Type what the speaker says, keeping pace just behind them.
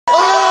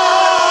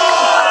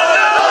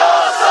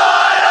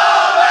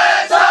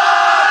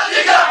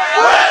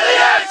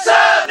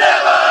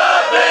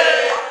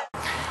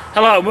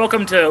Hello and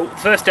welcome to the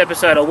first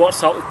episode of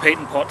What's Up with Pete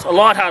and Potts, a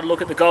light-hearted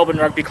look at the Goulburn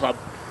Rugby Club.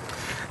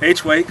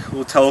 Each week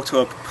we'll talk to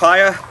a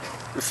player,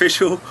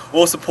 official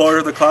or supporter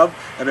of the club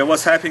about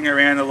what's happening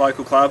around the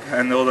local club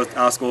and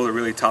ask all the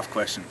really tough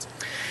questions.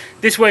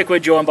 This week we're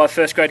joined by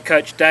first grade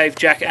coach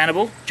Jack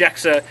Anable.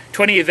 Jack's a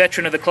 20-year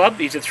veteran of the club,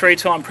 he's a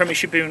 3-time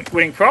premiership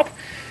winning prop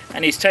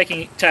and he's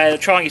trying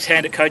his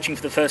hand at coaching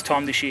for the first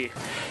time this year.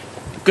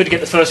 Good to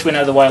get the first win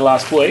out of the way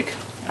last week.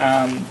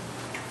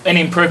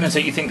 Any improvements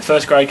that you think the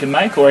first grade can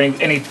make, or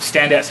any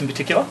standouts in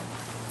particular?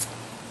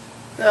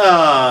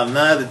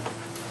 No,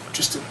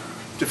 just the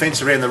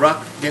defence around the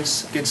ruck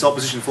against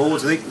opposition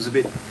forwards. I think it was a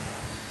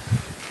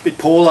bit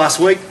poor last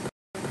week.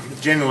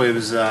 Generally, it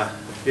was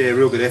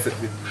real good effort,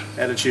 with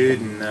attitude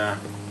and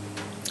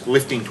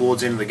lifting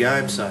towards the end of the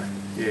game. So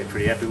yeah,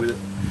 pretty happy with it.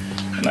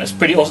 And that's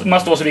pretty awesome. It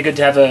must also be good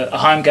to have a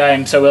home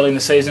game so early in the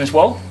season as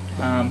well.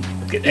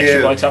 Get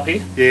extra blokes up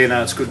here. Yeah,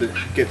 no, it's good to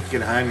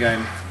get a home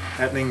game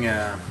happening.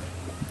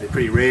 They're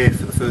pretty rare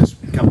for the first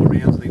couple of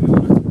rounds. I think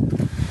we've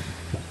got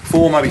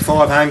 4, maybe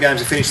 5 home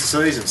games to finish the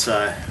season.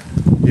 So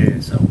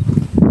yeah, so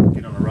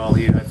get on a roll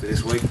here hopefully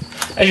this week.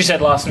 As you said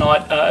last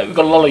night, we've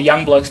got a lot of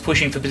young blokes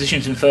pushing for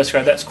positions in first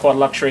grade. That's quite a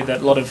luxury that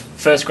a lot of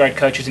first grade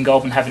coaches in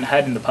Goulburn haven't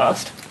had in the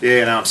past.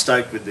 Yeah, no, I'm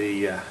stoked with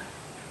the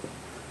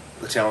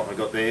talent we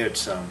got there.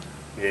 It's some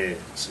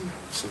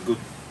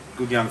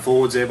good young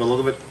forwards there by the look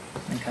of it.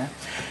 Okay.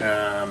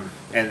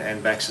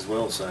 And backs as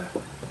well. So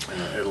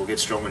it'll get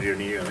stronger during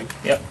the year, I think.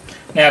 Yep.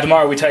 Now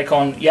tomorrow we take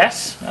on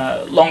Yass,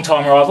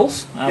 long-time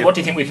rivals. Yep. What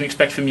do you think we can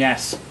expect from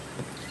Yass?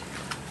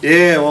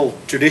 Yeah, well,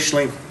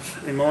 traditionally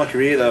in my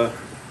career they were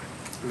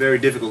very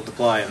difficult to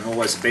play and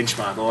always a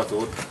benchmark, I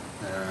thought,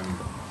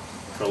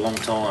 for a long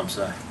time.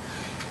 So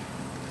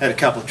had a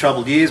couple of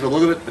troubled years by the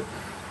look of it, but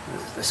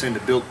they seem to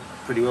have built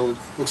pretty well. It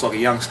looks like a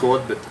young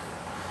squad, but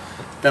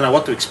don't know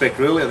what to expect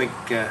really. I think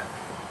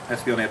have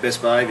to be on our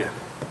best behaviour.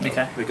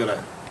 Okay. We've got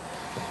a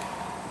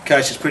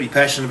coach that's pretty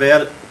passionate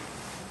about it,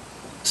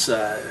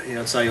 so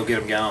I'd say you'll get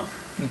them going.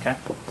 Okay.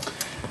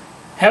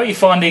 How are you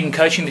finding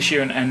coaching this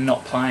year and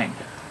not playing?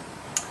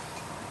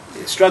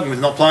 Yeah, struggling with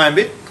not playing a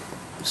bit.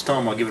 This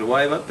time I give it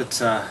away,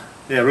 but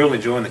really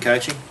enjoying the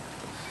coaching.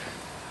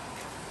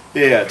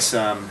 Yeah, it's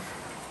the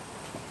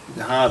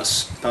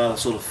hardest part of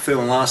sort of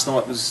feeling last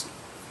night was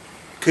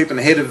keeping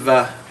ahead of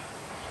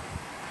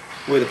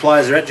where the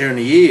players are at during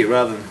the year,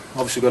 rather than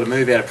obviously got to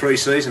move out of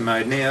pre-season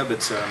mode now,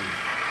 but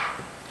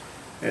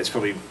it's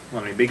probably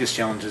one of the biggest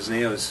challenges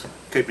now is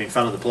keeping in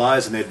front of the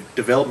players and their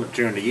development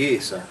during the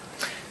year. So,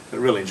 but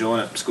really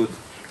enjoying it. It's good.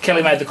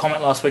 Kelly made the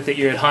comment last week that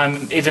you're at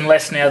home even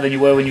less now than you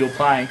were when you were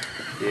playing.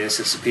 Yes,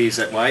 it appears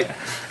that way.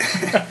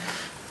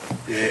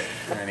 Yeah,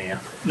 anyhow.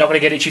 Not going to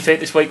get itchy feet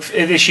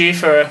this year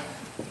for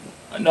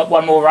not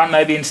one more run,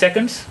 maybe in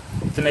seconds,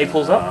 if the knee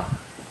pulls up?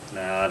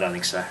 No, I don't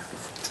think so.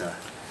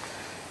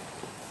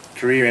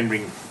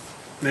 Career-ending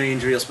knee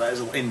injury, I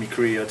suppose, will end my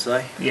career, I'd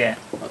say. Yeah.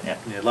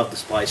 I'd love to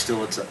play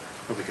still.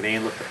 Probably can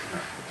handle it, but no,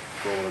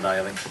 for all the day,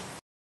 I think.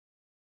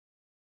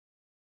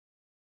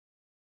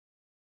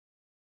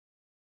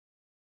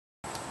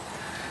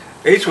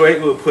 Each week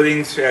we're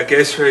putting our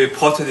guests through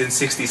Potted in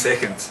 60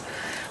 seconds,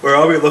 where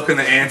I'll be looking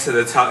to answer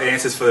the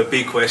answers for the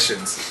big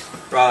questions.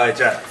 Right,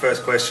 Jack,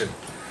 first question.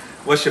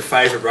 What's your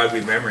favourite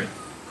rugby memory?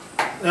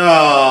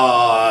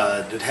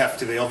 It'd have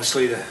to be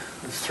obviously the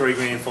 3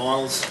 grand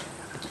finals,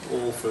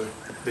 all for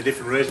the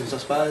different reasons, I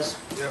suppose.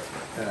 Yep.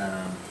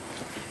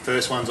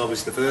 First one's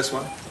obviously the first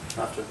one,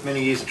 after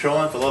many years of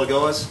trying for a lot of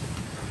guys.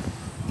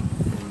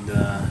 And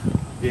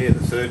the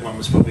third one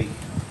was probably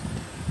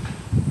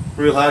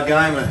a real hard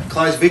game, a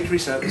close victory,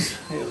 so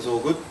it was all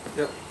good.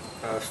 Yep.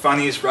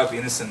 Funniest rugby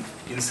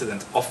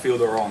incident, off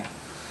field or on?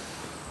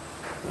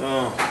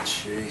 Oh,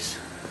 jeez.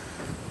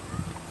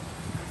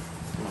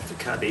 I'm off the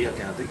cut here, I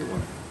can't think of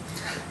one.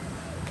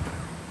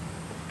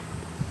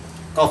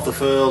 Off the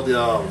field,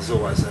 there's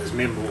always those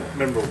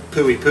memorable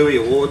Pooey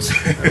awards.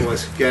 They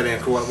always go down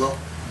quite well.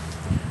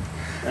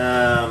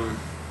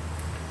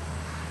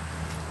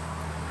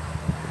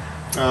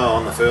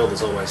 On the field,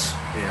 there's always,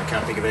 I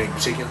can't think of anything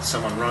particular.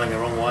 Someone running the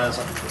wrong way or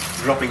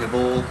something, dropping the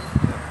ball,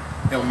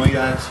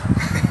 Elmitos.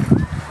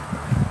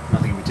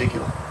 Nothing in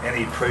particular.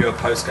 Any pre or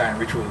post game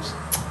rituals?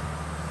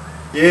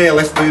 Yeah,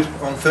 left boot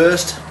on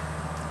first,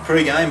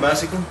 pre-game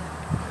basically.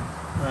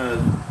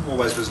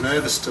 Always was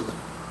nervous to the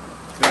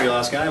very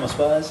last game, I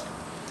suppose.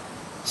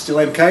 Still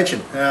am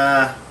coaching.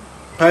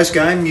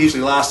 Post-game,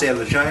 usually last out of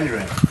the change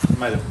room.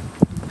 Made a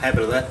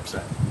habit of that,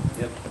 so,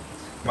 yep.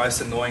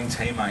 Most annoying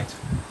teammate?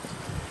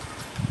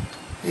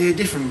 Yeah,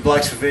 different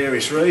blokes for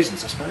various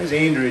reasons, I suppose.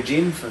 Andrew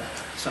Gin, for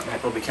something I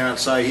probably can't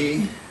say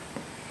here.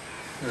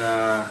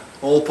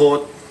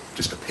 Allport,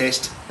 just a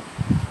pest.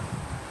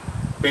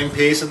 Ben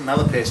Pearson,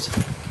 another pest.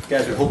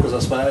 Goes with hookers, I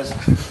suppose.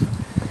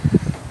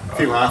 A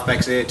few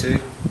halfbacks there too.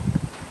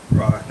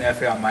 Right, now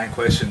for our main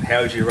question.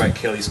 How would you rate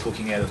Kelly's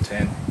cooking out of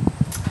 10?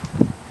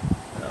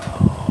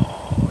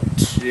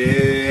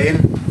 10.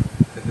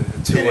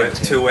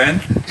 2N?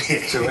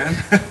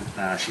 2N?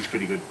 Nah, she's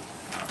pretty good.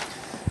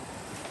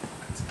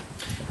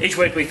 Each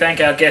week we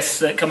thank our guests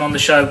that come on the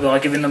show by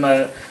giving them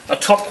a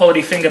top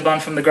quality finger bun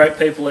from the great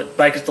people at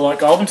Baker's Delight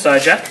Goulburn. So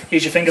Jack,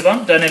 here's your finger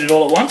bun. Don't eat it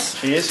all at once.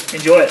 Cheers.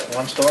 Enjoy it.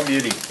 Lunchtime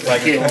beauty.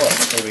 Thank you.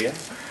 Here we go.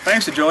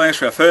 Thanks for joining us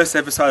for our first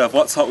episode of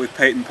What's Hot with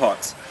Pete and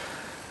Potts.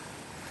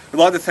 We'd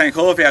like to thank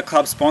all of our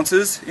club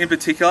sponsors, in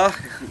particular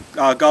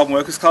Goulburn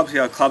Workers Club, who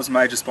are our club's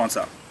major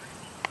sponsor.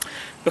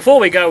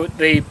 Before we go,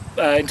 the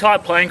entire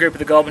playing group of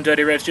the Goulburn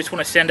Dirty Reds just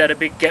want to send out a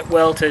big get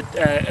well to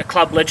a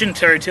club legend,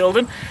 Terry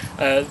Tilden.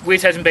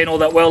 Wiz hasn't been all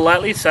that well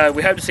lately, so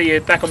we hope to see you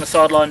back on the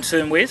sideline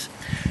soon, Wiz.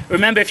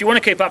 Remember, if you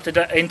want to keep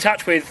in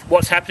touch with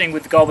what's happening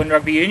with the Goulburn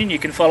Rugby Union, you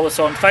can follow us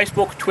on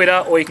Facebook,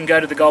 Twitter, or you can go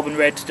to the Goulburn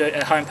Reds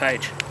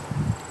homepage.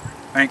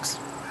 Thanks.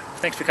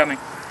 Thanks for coming.